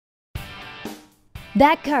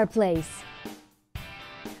That Car Place.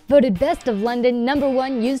 Voted Best of London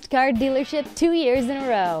 #1 used car dealership 2 years in a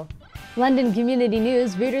row. London Community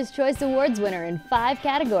News Reader's Choice Awards winner in 5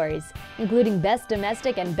 categories, including Best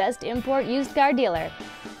Domestic and Best Import Used Car Dealer.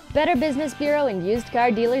 Better Business Bureau and Used Car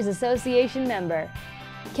Dealers Association member.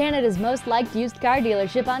 Canada's most liked used car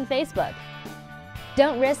dealership on Facebook.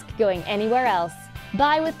 Don't risk going anywhere else.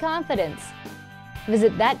 Buy with confidence.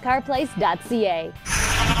 Visit thatcarplace.ca.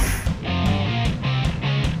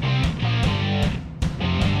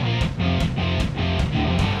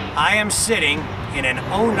 I am sitting in an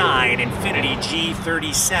 09 Infiniti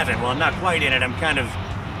G37. Well, I'm not quite in it. I'm kind of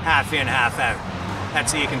half in, half out.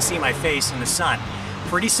 That's so you can see my face in the sun.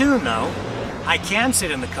 Pretty soon, though, I can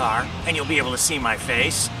sit in the car and you'll be able to see my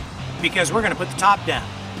face because we're going to put the top down.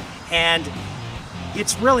 And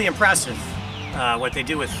it's really impressive what they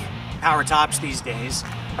do with power tops these days.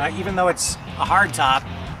 Even though it's a hard top,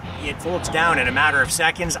 it folds down in a matter of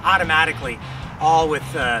seconds automatically, all with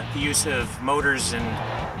the use of motors,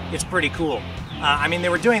 and it's pretty cool. I mean, they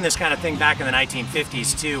were doing this kind of thing back in the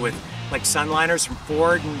 1950s too, with like sunliners from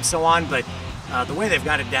Ford and so on, but the way they've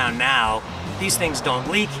got it down now, these things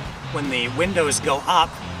don't leak. When the windows go up,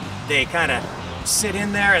 they kind of sit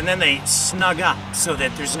in there and then they snug up so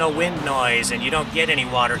that there's no wind noise and you don't get any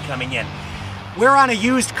water coming in. We're on a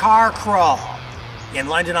used car crawl in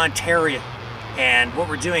London, Ontario, and what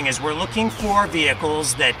we're doing is we're looking for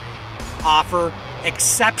vehicles that offer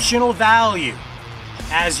exceptional value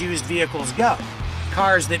as used vehicles go.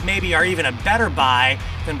 Cars that maybe are even a better buy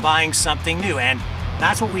than buying something new, and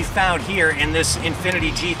that's what we found here in this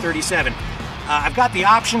Infiniti G37. I've got the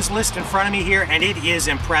options list in front of me here, and it is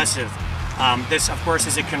impressive. This, of course,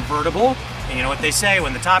 is a convertible, and you know what they say,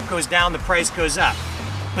 when the top goes down, the price goes up.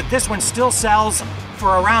 But this one still sells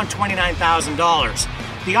for around $29,000.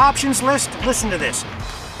 The options list, listen to this.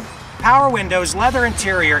 Power windows, leather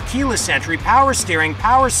interior, keyless entry, power steering,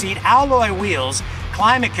 power seat, alloy wheels,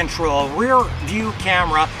 climate control, rear view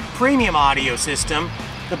camera, premium audio system.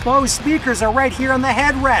 The Bose speakers are right here on the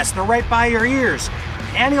headrest. They're right by your ears.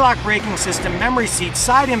 Anti-lock braking system, memory seat,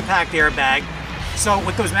 side impact airbag. So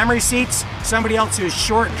with those memory seats, somebody else who's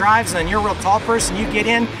short drives and you're a real tall person, you get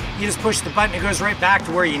in, you just push the button, it goes right back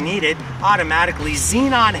to where you need it automatically.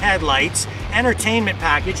 Xenon headlights, entertainment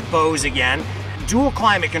package, Bose again, dual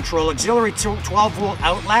climate control, auxiliary 12-volt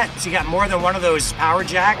outlet, so you got more than one of those power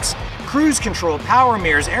jacks, cruise control, power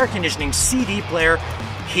mirrors, air conditioning, CD player,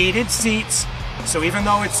 heated seats. So even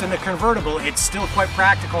though it's in a convertible, it's still quite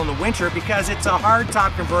practical in the winter because it's a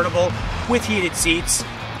hardtop convertible with heated seats,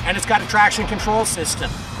 and it's got a traction control system.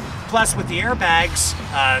 Plus with the airbags,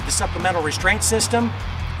 the supplemental restraint system,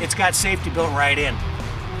 it's got safety built right in.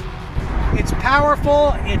 It's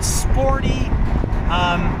powerful, it's sporty,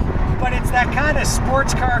 but it's that kind of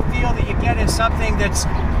sports car feel that you get in something that's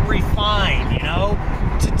refined, you know?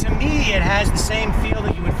 To me, it has the same feel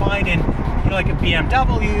that you would find in, you know, like a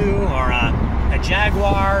BMW or a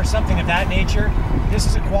Jaguar, something of that nature. This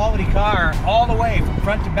is a quality car all the way from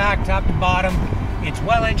front to back, top to bottom. It's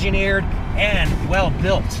well engineered and well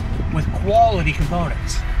built with quality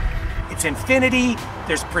components. It's Infiniti,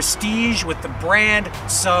 there's prestige with the brand,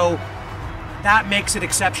 so that makes it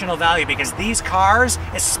exceptional value because these cars,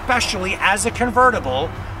 especially as a convertible,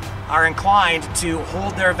 are inclined to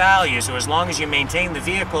hold their value. So as long as you maintain the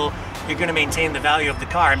vehicle, you're going to maintain the value of the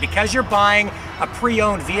car. And because you're buying a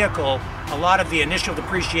pre-owned vehicle, a lot of the initial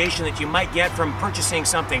depreciation that you might get from purchasing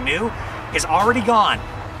something new is already gone.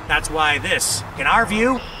 That's why this, in our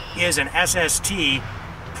view, is an SST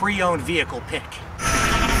pre-owned vehicle pick.